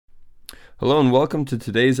Hello and welcome to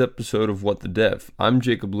today's episode of What the Dev. I'm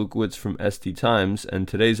Jacob Lukowitz from ST Times, and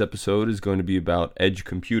today's episode is going to be about edge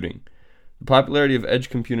computing. The popularity of edge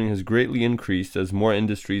computing has greatly increased as more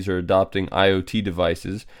industries are adopting IoT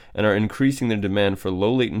devices and are increasing their demand for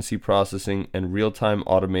low latency processing and real-time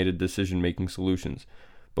automated decision-making solutions.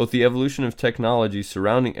 Both the evolution of technology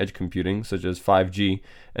surrounding edge computing, such as 5G,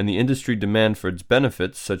 and the industry demand for its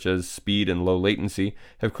benefits, such as speed and low latency,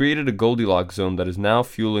 have created a Goldilocks zone that is now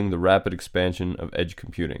fueling the rapid expansion of edge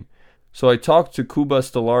computing. So I talked to Kuba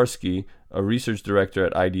Stolarski, a research director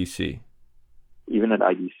at IDC. Even at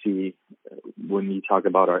IDC, when we talk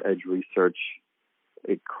about our edge research,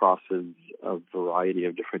 it crosses a variety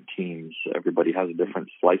of different teams. Everybody has a different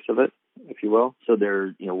slice of it, if you will. So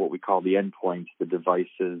they're, what we call the endpoints, the devices,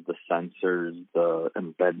 the sensors, the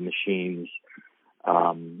embed machines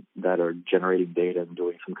that are generating data and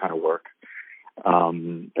doing some kind of work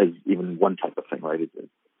as even one type of thing, right?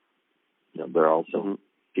 There are also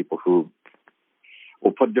people who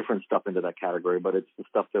will put different stuff into that category, but it's the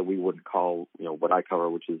stuff that we wouldn't call, what I cover,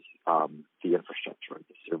 which is the infrastructure,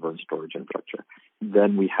 the server and storage infrastructure.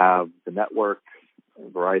 Then we have the network, a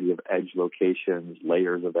variety of edge locations,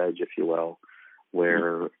 layers of edge, if you will,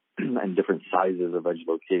 where and different sizes of edge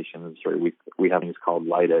locations. We have things called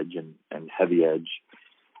light edge and heavy edge.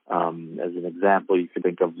 As an example, you could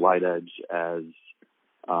think of light edge as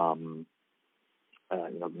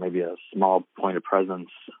maybe a small point of presence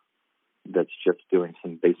that's just doing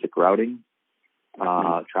some basic routing,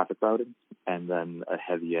 traffic routing, and then a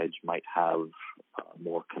heavy edge might have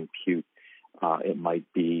more compute. It might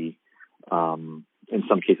be, in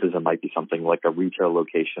some cases, it might be something like a retail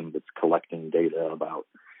location that's collecting data about,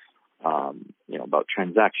 about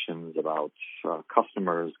transactions, about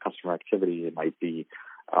customers, customer activity. It might be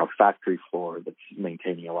a factory floor that's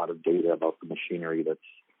maintaining a lot of data about the machinery that's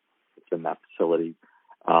in that facility.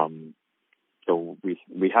 So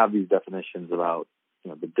we have these definitions about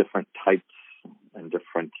the different types and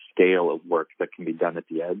different scale of work that can be done at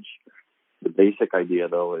the edge. The basic idea,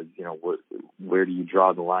 though, is where do you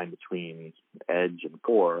draw the line between edge and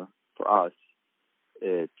core? For us,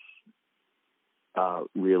 it's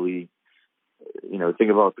really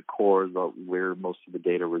think about the core, about where most of the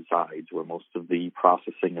data resides, where most of the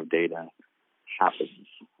processing of data happens,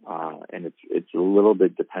 and it's a little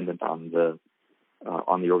bit dependent on the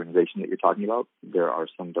organization that you're talking about. There are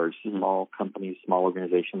some very small companies, small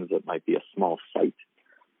organizations that might be a small site,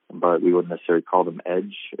 but we wouldn't necessarily call them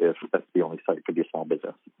edge if that's the only site. It could be a small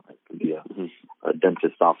business. It could be a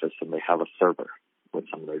dentist office and they have a server with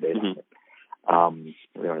some of their data on it.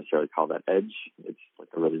 We don't necessarily call that edge. It's like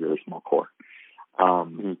a really, really small core.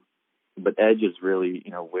 But edge is really,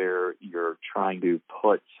 where you're trying to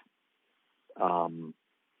put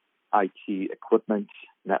IT equipment,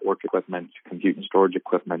 network equipment, compute and storage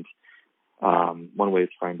equipment. One way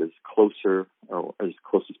it's framed is closer or as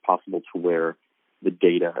close as possible to where the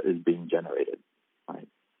data is being generated. Right?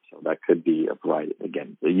 So that could be a variety.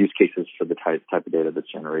 Again, the use cases for the type of data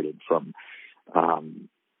that's generated from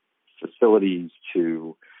facilities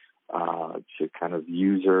to kind of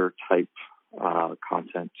user type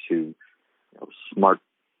content to smart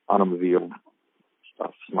automobile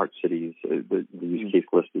stuff, smart cities. The use case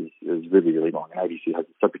list is really, really long. And IDC has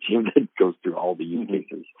a separate team that goes through all the use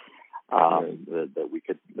cases that we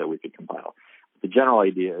could compile. The general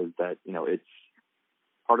idea is that it's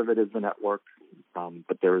part of it is the network,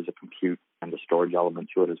 but there is a compute and a storage element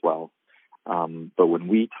to it as well. But when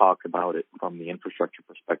we talk about it from the infrastructure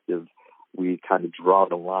perspective, we kind of draw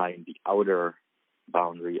the line, the outer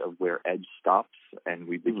boundary of where edge stops, and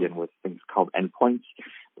we begin with things called endpoints.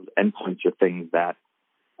 Those endpoints are things that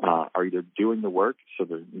are either doing the work, so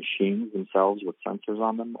the machines themselves with sensors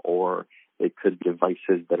on them, or they could be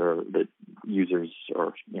devices that users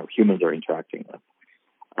or humans are interacting with.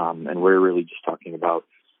 And we're really just talking about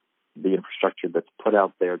the infrastructure that's put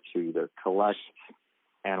out there to either collect,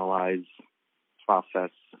 analyze,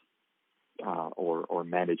 process, or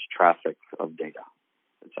manage traffic of data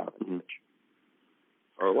that's out of the edge.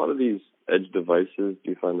 Are a lot of these edge devices, do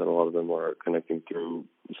you find that a lot of them are connecting through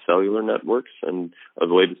cellular networks? And are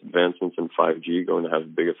the latest advancements in 5G going to have a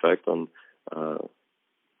big effect on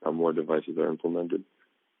how more devices are implemented?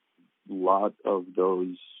 A lot of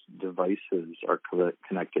those devices are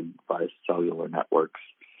connected by cellular networks.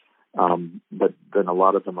 But then a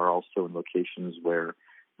lot of them are also in locations where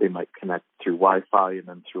they might connect through Wi-Fi and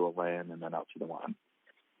then through a LAN and then out to the WAN.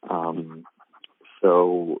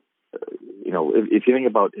 So, if you think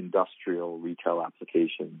about industrial retail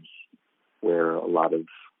applications where a lot of,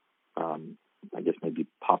 maybe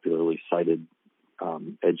popularly cited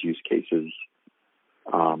edge use cases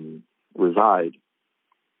reside,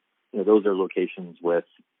 those are locations with,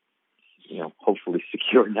 hopefully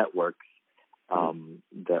secure networks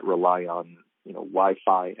that rely on,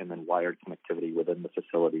 Wi-Fi and then wired connectivity within the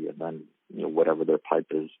facility, and then, whatever their pipe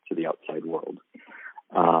is to the outside world.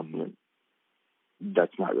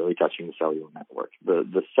 That's not really touching the cellular network.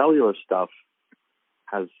 The cellular stuff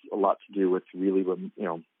has a lot to do with really,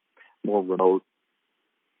 more remote,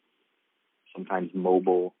 sometimes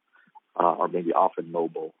mobile, or maybe often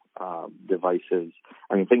mobile devices.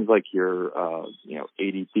 I mean, things like your,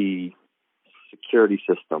 ADP security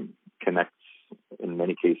system connects in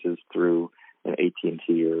many cases through an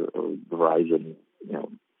AT&T or Verizon,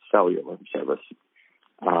 cellular service.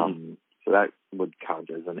 So that would count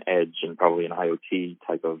as an edge and probably an IoT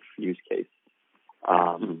type of use case.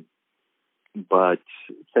 But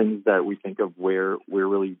things that we think of where we're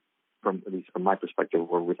really, at least from my perspective,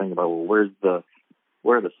 where we're thinking about, where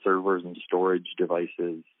are the servers and storage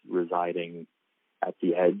devices residing at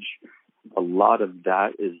the edge? A lot of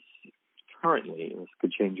that is currently, this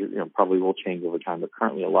could change, probably will change over time, but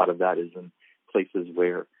currently a lot of that is in places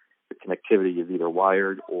where the connectivity is either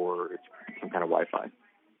wired or it's some kind of Wi-Fi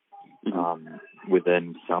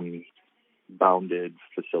within some bounded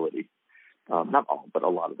facility. Not all, but a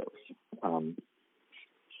lot of those.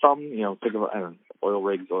 Some, think of oil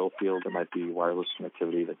rigs, oil fields, there might be wireless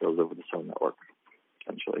connectivity that goes over the cell network,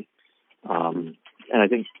 potentially. And I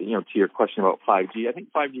think, to your question about 5G, I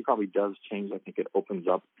think 5G probably does change. I think it opens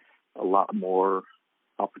up a lot more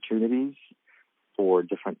opportunities for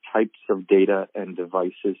different types of data and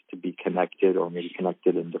devices to be connected, or maybe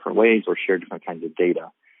connected in different ways, or share different kinds of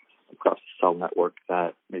data across the cell network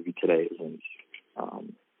that maybe today isn't,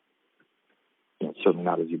 certainly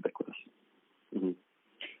not as ubiquitous. Mm-hmm.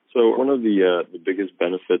 So one of the biggest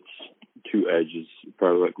benefits to Edge is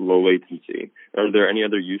probably like low latency. Are there any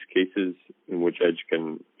other use cases in which Edge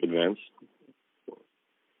can advance?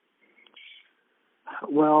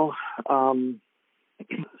 Well,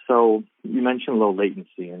 so you mentioned low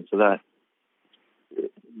latency, and so that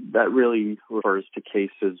really refers to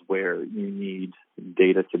cases where you need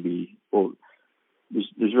data to be,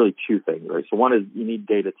 there's really two things, right? So one is you need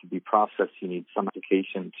data to be processed, you need some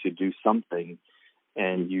application to do something,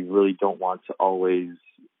 and you really don't want to always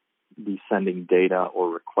be sending data or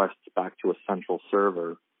requests back to a central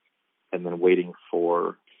server and then waiting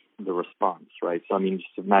for the response, right? So, I mean,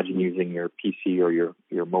 just imagine using your PC or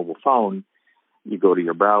your mobile phone. You go to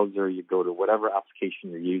your browser, you go to whatever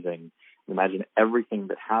application you're using. Imagine everything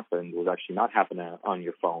that happened was actually not happening on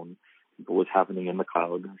your phone, but was happening in the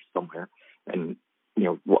cloud or somewhere. And,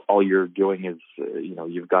 all you're doing is,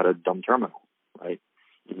 you've got a dumb terminal, right?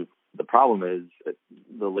 Mm-hmm. The problem is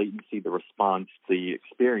the latency, the response, the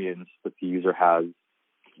experience that the user has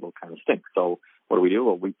will kind of stink. So what do?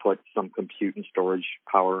 Well, we put some compute and storage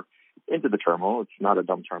power into the terminal. It's not a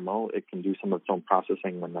dumb terminal. It can do some of its own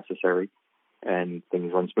processing when necessary, and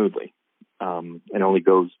things run smoothly. It only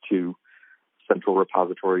goes to central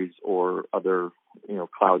repositories or other,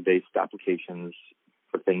 cloud-based applications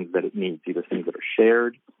for things that it needs, either things that are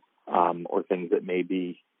shared or things that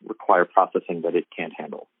maybe require processing that it can't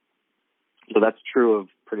handle. So that's true of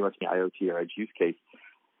pretty much the IoT or edge use case.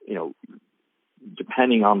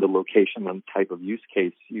 Depending on the location and type of use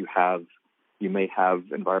case you may have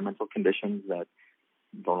environmental conditions that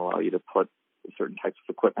don't allow you to put certain types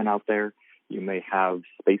of equipment out there. You may have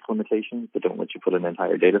space limitations that don't let you put an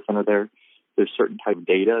entire data center there. There's certain type of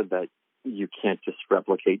data that you can't just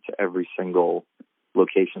replicate to every single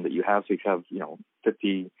location that you have. So if you have,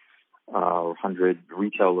 50 or 100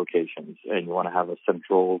 retail locations and you want to have a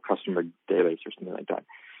central customer database or something like that,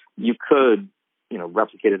 you could,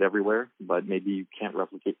 replicate it everywhere, but maybe you can't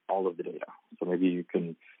replicate all of the data. So maybe you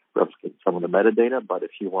can replicate some of the metadata, but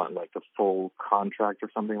if you want like a full contract or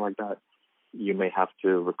something like that, you may have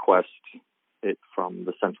to request it from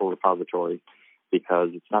the central repository because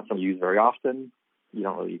it's not something you use very often. You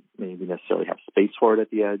don't really maybe necessarily have space for it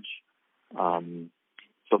at the edge.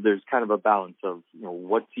 So there's kind of a balance of,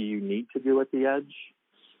 what do you need to do at the edge?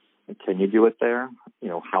 And can you do it there?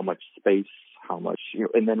 How much space, how much,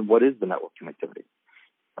 and then what is the network connectivity,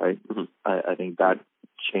 right? Mm-hmm. I think that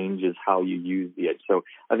changes how you use the edge. So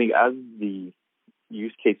I think as the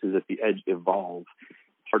use cases at the edge evolve,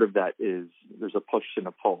 part of that is there's a push and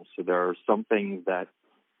a pull. So there are some things that,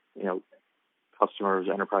 customers,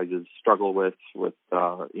 enterprises struggle with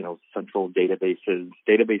central databases.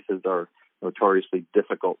 Databases are notoriously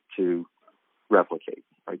difficult to replicate,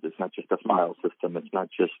 right? It's not just a file system. It's not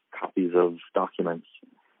just copies of documents.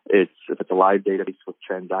 If it's a live database with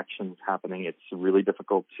transactions happening, it's really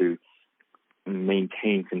difficult to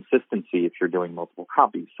maintain consistency if you're doing multiple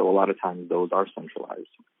copies. So a lot of times those are centralized.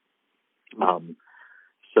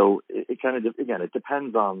 So kind of, again, it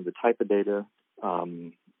depends on the type of data.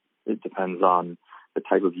 It depends on the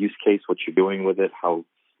type of use case, what you're doing with it, how,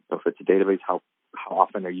 if it's a database, how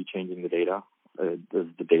often are you changing the data? Does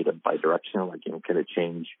the data bidirectional? Like, can it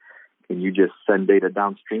change? Can you just send data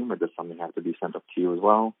downstream, or does something have to be sent up to you as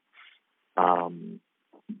well?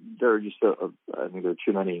 There are just, I think there are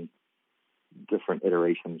too many different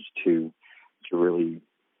iterations to really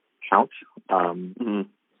count,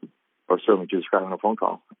 or certainly to describe on a phone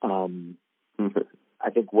call. I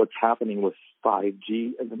think what's happening with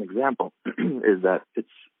 5G, as an example, is that it's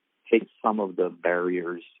takes some of the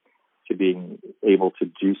barriers to being able to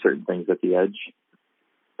do certain things at the edge,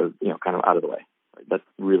 kind of out of the way. Right? That's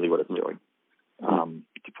really what it's doing.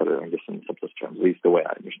 To put it, I guess, in simplest terms, at least the way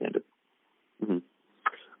I understand it. Mm-hmm.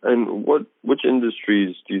 And which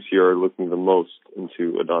industries do you see are looking the most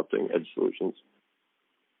into adopting edge solutions?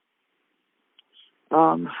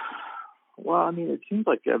 Well, I mean, it seems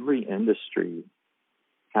like every industry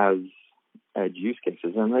has edge use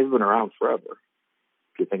cases, and they've been around forever.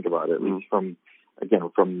 If you think about it, at least from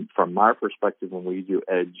our perspective, when we do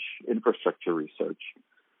edge infrastructure research,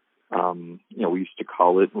 we used to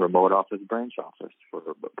call it remote office, branch office for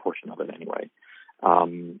a portion of it anyway.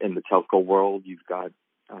 In the telco world, you've got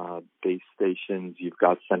base stations, you've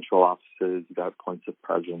got central offices, you've got points of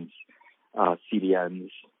presence, CDNs,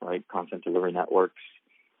 right, content delivery networks.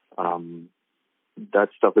 That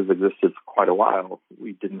stuff has existed for quite a while.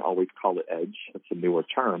 We didn't always call it edge. It's a newer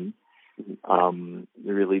term.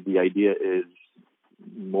 Really, the idea is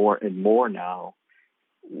more and more now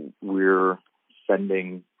we're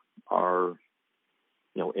sending our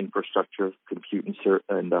infrastructure, compute,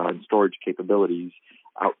 and storage capabilities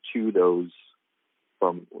out to those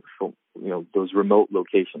from those remote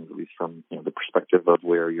locations, at least from the perspective of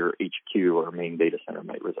where your HQ or main data center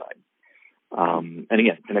might reside. And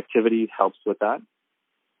again, connectivity helps with that,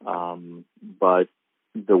 but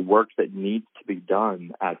the work that needs to be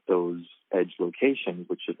done at those edge locations,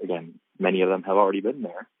 which again, many of them have already been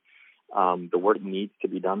there, the work that needs to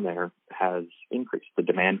be done there has increased. The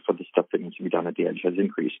demand for the stuff that needs to be done at the edge has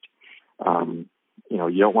increased. You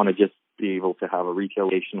don't want to just be able to have a retail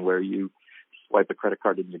location where you swipe a credit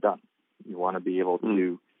card and you're done. You want to be able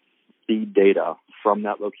to feed data from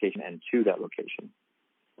that location and to that location.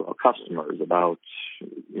 Well, customers about,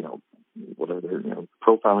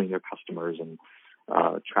 profiling their customers and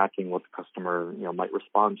tracking what the customer, might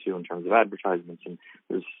respond to in terms of advertisements. And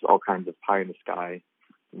there's all kinds of pie in the sky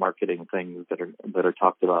marketing things that are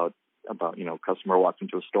talked about, customer walks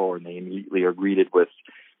into a store and they immediately are greeted with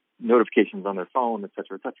notifications on their phone, et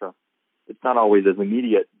cetera, et cetera. It's not always as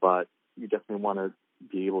immediate, but you definitely want to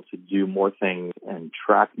be able to do more things and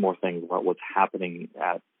track more things about what's happening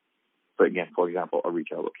at, for example, a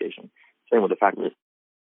retail location. Same with the fact that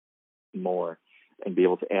more and be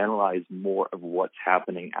able to analyze more of what's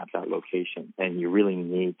happening at that location. And you really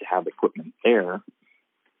need to have equipment there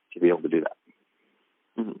to be able to do that.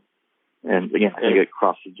 Mm-hmm. And again, I think it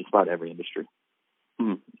crosses just about every industry.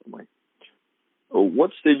 Mm-hmm.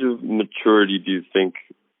 What stage of maturity do you think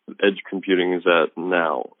edge computing is at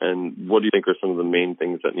now? And what do you think are some of the main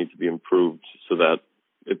things that need to be improved so that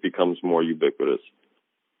it becomes more ubiquitous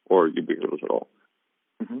or ubiquitous at all?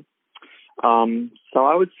 Mm-hmm. So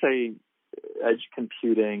I would say edge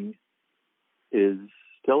computing is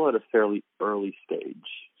still at a fairly early stage.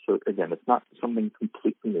 So again, it's not something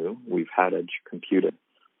completely new. We've had edge computing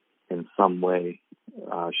in some way,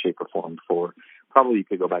 shape, or form for probably you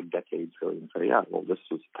could go back decades really and say, this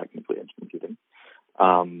was technically edge computing.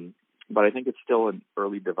 But I think it's still an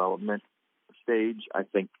early development stage. I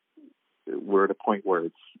think we're at a point where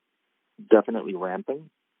it's definitely ramping.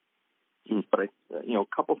 But a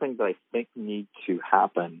couple things that I think need to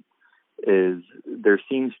happen is there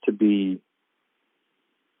seems to be,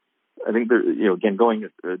 I think there, again, going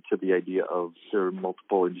to the idea of there are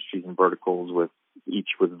multiple industries and verticals with each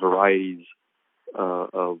with varieties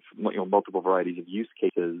of multiple varieties of use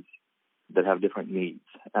cases that have different needs.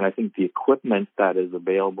 And I think the equipment that is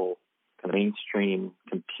available, kind of mainstream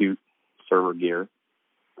compute server gear,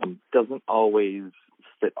 doesn't always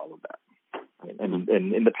fit all of that. Right? And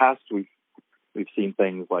in the past, we've seen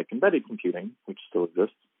things like embedded computing, which still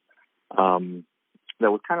exists,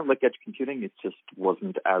 that was kind of like edge computing. It just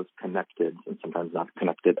wasn't as connected, and sometimes not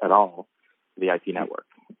connected at all, to the IP network.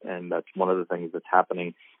 And that's one of the things that's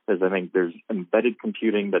happening is I think there's embedded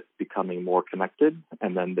computing that's becoming more connected,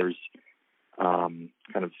 and then there's kind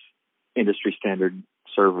of industry standard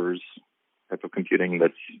servers type of computing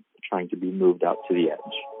that's trying to be moved out to the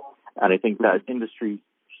edge. And I think that industry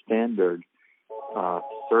standard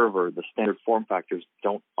server, the standard form factors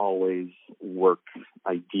don't always work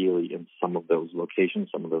ideally in some of those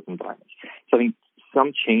locations, some of those environments. So I think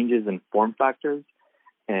some changes in form factors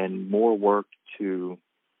and more work to,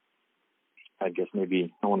 I guess maybe, I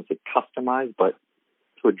don't want to say customize, but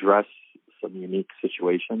to address some unique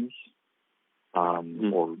situations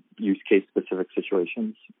or use case specific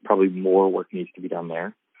situations. Probably more work needs to be done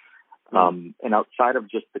there. And outside of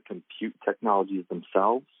just the compute technologies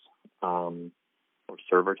themselves, or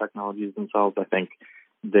server technologies themselves, I think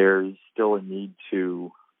there's still a need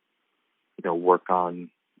to, work on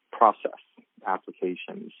process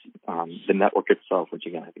applications, the network itself, which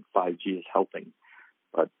again, I think 5G is helping,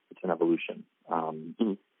 but it's an evolution.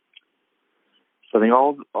 So I think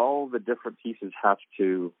all the different pieces have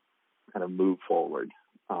to kind of move forward.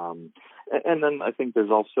 And then I think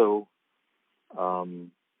there's also a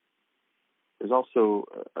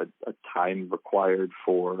time required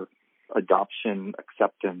for adoption,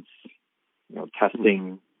 acceptance,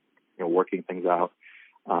 testing, working things out,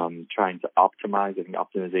 trying to optimize. I think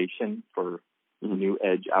optimization for new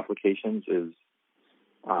edge applications is,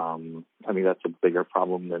 that's a bigger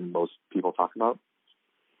problem than most people talk about.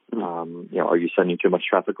 Are you sending too much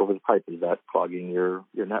traffic over the pipe? Is that clogging your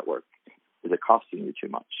network? Is it costing you too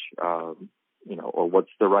much? Or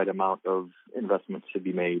what's the right amount of investment to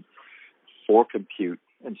be made for compute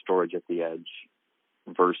and storage at the edge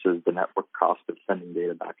versus the network cost of sending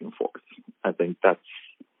data back and forth? I think that's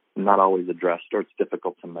not always addressed, or it's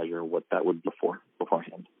difficult to measure what that would be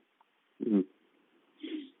beforehand. Mm-hmm.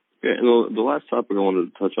 Yeah, and the last topic I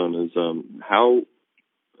wanted to touch on is how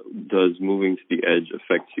does moving to the edge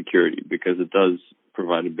affect security? Because it does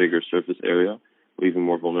provide a bigger surface area, leaving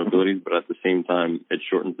more vulnerabilities, but at the same time, it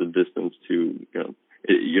shortens the distance to,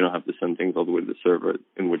 you don't have to send things all the way to the server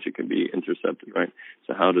in which it can be intercepted, right?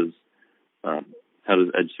 So how does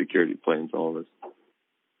edge security play into all this?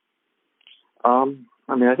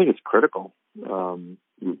 I think it's critical. Think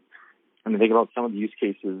about some of the use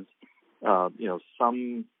cases.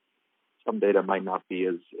 Some data might not be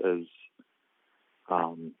as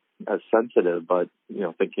sensitive, but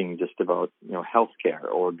thinking just about healthcare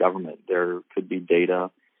or government, there could be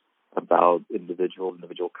data about individual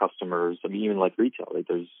customers. Even like retail,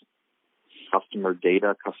 there's customer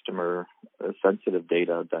data, customer sensitive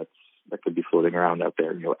data that could be floating around out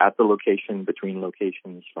there. At the location, between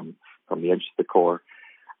locations, from the edge to the core.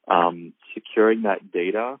 Securing that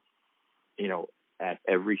data, at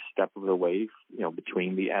every step of the way,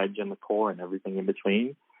 between the edge and the core and everything in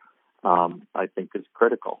between, I think is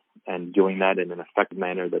critical. And doing that in an effective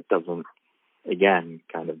manner that doesn't, again,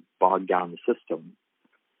 kind of bog down the system,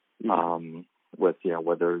 with,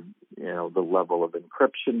 whether, the level of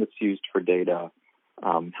encryption that's used for data,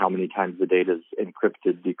 how many times the data is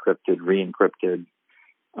encrypted, decrypted, re-encrypted.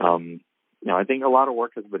 I think a lot of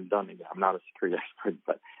work has been done. Again, I'm not a security expert,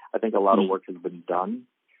 but I think a lot of work has been done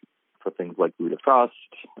for things like root of trust,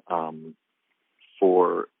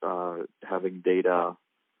 for having data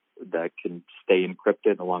that can stay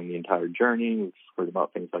encrypted along the entire journey. We've heard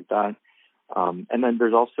about things like that. And then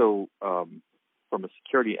there's also, from a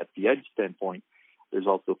security at the edge standpoint, there's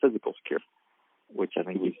also physical security, which I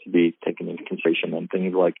think needs to be taken into consideration. And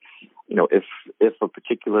things like, if a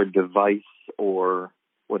particular device, or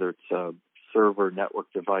whether it's a server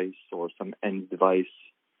network device or some end device,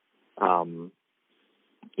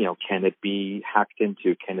 can it be hacked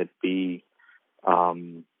into? Can it be,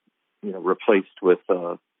 replaced with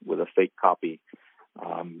a fake copy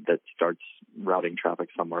that starts routing traffic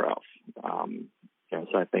somewhere else?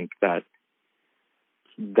 So I think that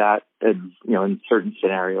in certain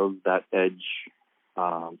scenarios, that edge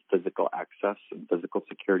physical access and physical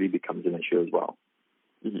security becomes an issue as well.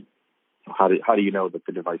 Mm-hmm. So how do you know that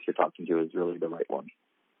the device you're talking to is really the right one,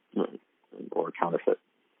 right, or counterfeit?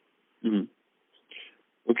 Mm-hmm.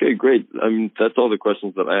 Okay, great. That's all the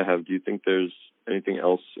questions that I have. Do you think there's anything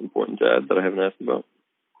else important to add that I haven't asked about?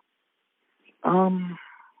 I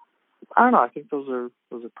don't know. I think those are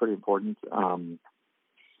pretty important.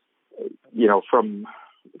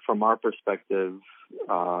 From our perspective,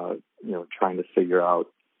 trying to figure out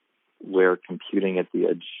where computing at the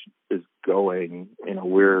edge is going,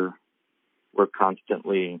 we're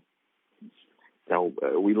constantly,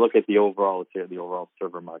 we look at the overall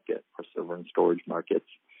server market, or server and storage markets,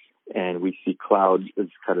 and we see cloud as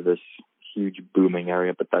kind of this huge booming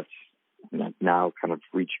area, but that's now kind of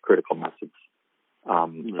reached critical mass. It's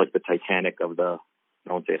like the Titanic of the,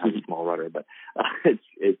 I won't say it has a small rudder, but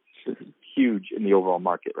it's huge in the overall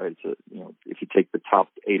market, right? So, if you take the top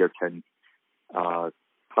 8 or 10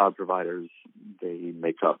 cloud providers, they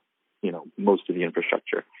make up, most of the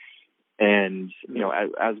infrastructure. And,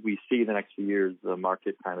 as we see the next few years, the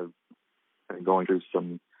market kind of going through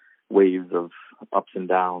some waves of ups and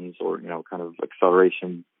downs, or, kind of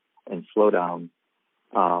acceleration and slowdown.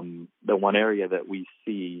 The one area that we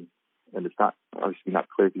see, and it's not obviously not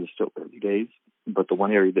clear because it's still early days, but the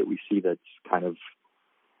one area that we see that's kind of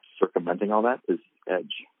circumventing all that is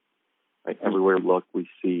edge. Right? Everywhere we look, we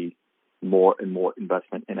see more and more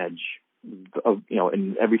investment in edge.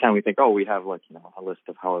 And every time we think, we have a list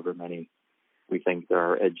of however many we think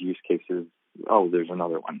there are edge use cases. There's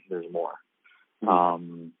another one. There's more.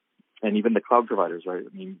 And even the cloud providers, right?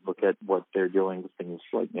 I mean, look at what they're doing with things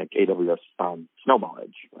like AWS Snowball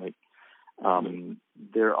Edge, right?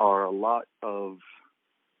 There are a lot of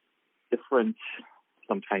different,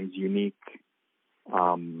 sometimes unique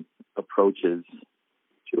approaches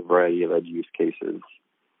to a variety of edge use cases.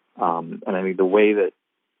 And I mean, the way that,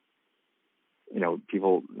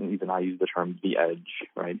 people, even I use the term the edge,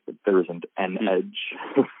 right? But there isn't an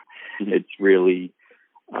edge. It's really,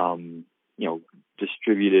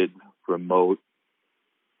 distributed, remote,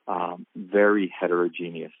 very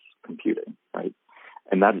heterogeneous computing, right?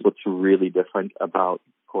 And that's what's really different about,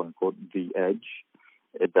 quote unquote, the edge,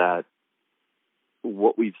 is that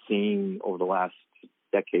what we've seen over the last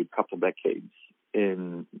couple decades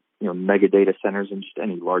in, mega data centers and just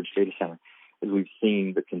any large data center, is we've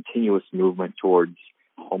seen the continuous movement towards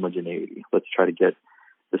homogeneity. Let's try to get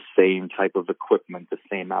the same type of equipment, the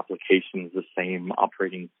same applications, the same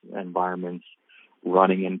operating environments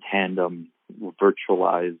running in tandem,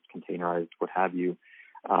 virtualized, containerized, what have you.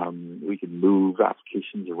 We can move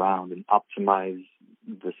applications around and optimize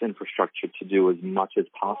this infrastructure to do as much as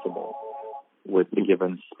possible with the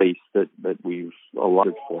given space that we've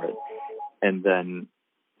allotted for it. And then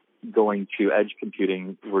going to edge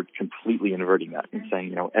computing, we're completely inverting that and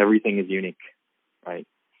saying, everything is unique, right?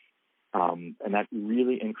 And that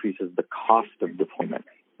really increases the cost of deployment,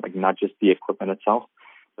 like not just the equipment itself,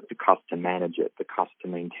 but the cost to manage it, the cost to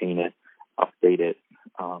maintain it, update it,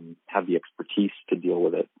 have the expertise to deal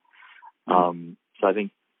with it. So I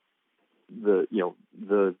think the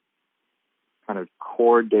kind of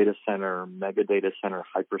core data center, mega data center,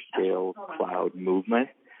 hyperscale cloud movement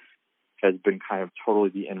has been kind of totally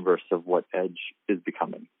the inverse of what edge is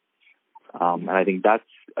becoming. And I think that's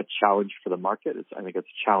a challenge for the market. I think it's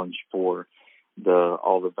a challenge for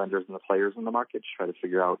all the vendors and the players in the market to try to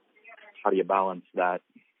figure out how do you balance that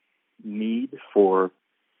need for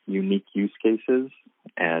unique use cases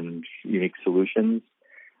and unique solutions,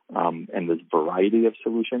 and this variety of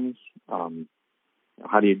solutions.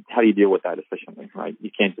 How do you deal with that efficiently, right?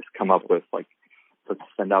 You can't just come up with let's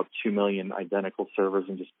send out 2 million identical servers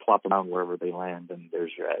and just plop them down wherever they land and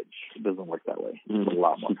there's your edge. It doesn't work that way. It's a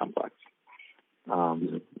lot more complex. So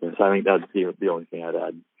I think that's the only thing I'd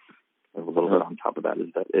add a little bit on top of that, is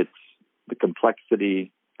that it's the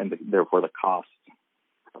complexity and therefore the cost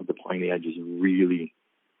of deploying the edge is really,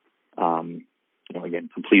 again,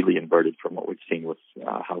 completely inverted from what we've seen with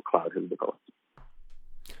how cloud has developed.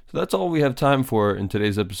 So that's all we have time for in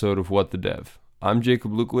today's episode of What the Dev. I'm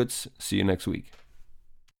Jacob Lukowitz. See you next week.